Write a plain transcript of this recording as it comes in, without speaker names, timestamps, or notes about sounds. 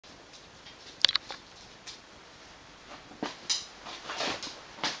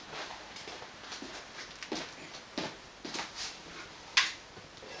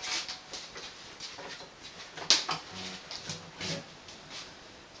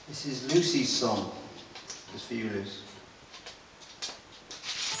This is Lucy's song. Just for you, Lucy.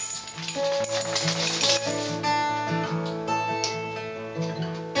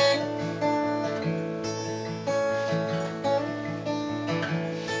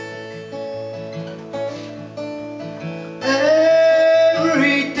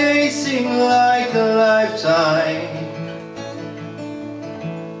 Every day seems like a lifetime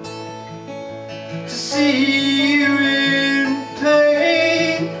to see you in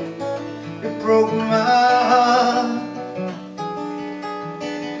pain. It broke my heart.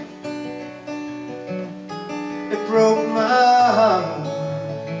 It broke my heart.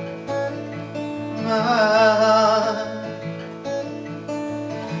 My heart.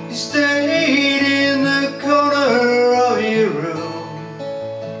 You stayed in the corner of your room.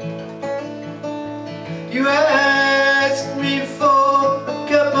 You asked me for a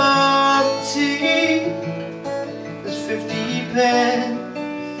cup of tea. There's 50 pence.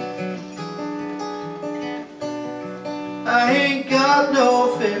 I ain't got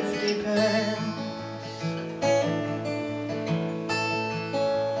no 50 pence.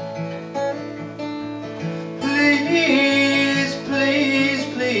 Please, please,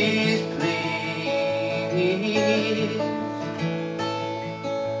 please, please,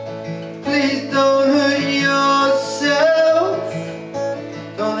 please don't hurt yourself.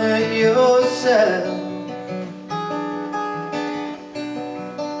 Don't hurt yourself.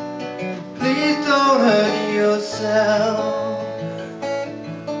 Please don't hurt yourself.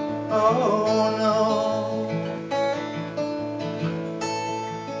 Oh no.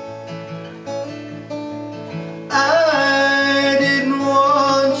 I didn't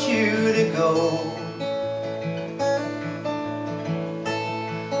want you to go,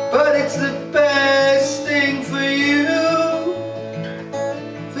 but it's the best thing for you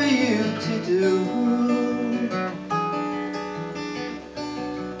to do.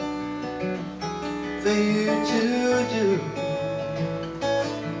 For you to do.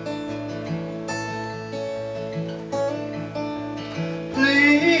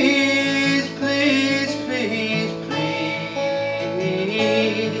 Please, please, please, please,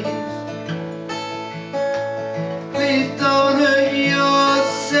 please don't hurt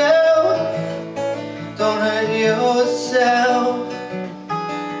yourself. Don't hurt yourself.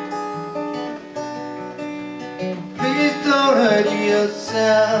 Please don't hurt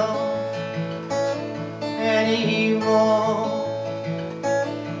yourself anymore.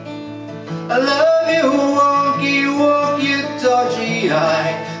 I love you wonky walk, you dodgy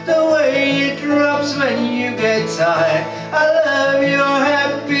eye, the way it drops when you get tired. I love your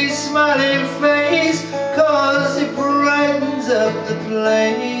happy smiling face, 'cause it brightens up the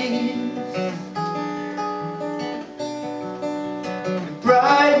place. It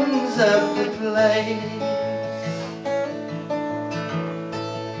brightens up the place.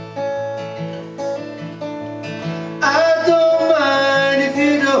 I don't mind if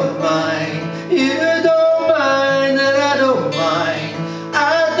you don't mind. You don't mind that I don't mind. I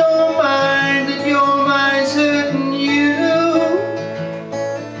don't mind that your mind's hurting you,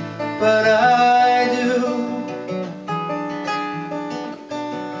 but I do.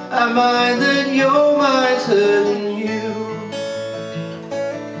 I mind that your mind's hurting you.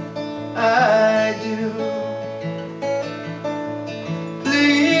 I do.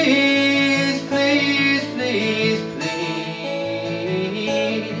 Please, please, please,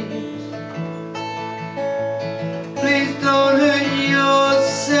 please don't hurt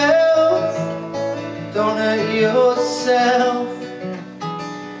yourself. Don't hurt yourself.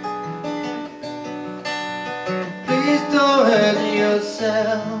 Please don't hurt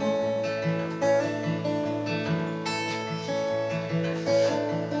yourself.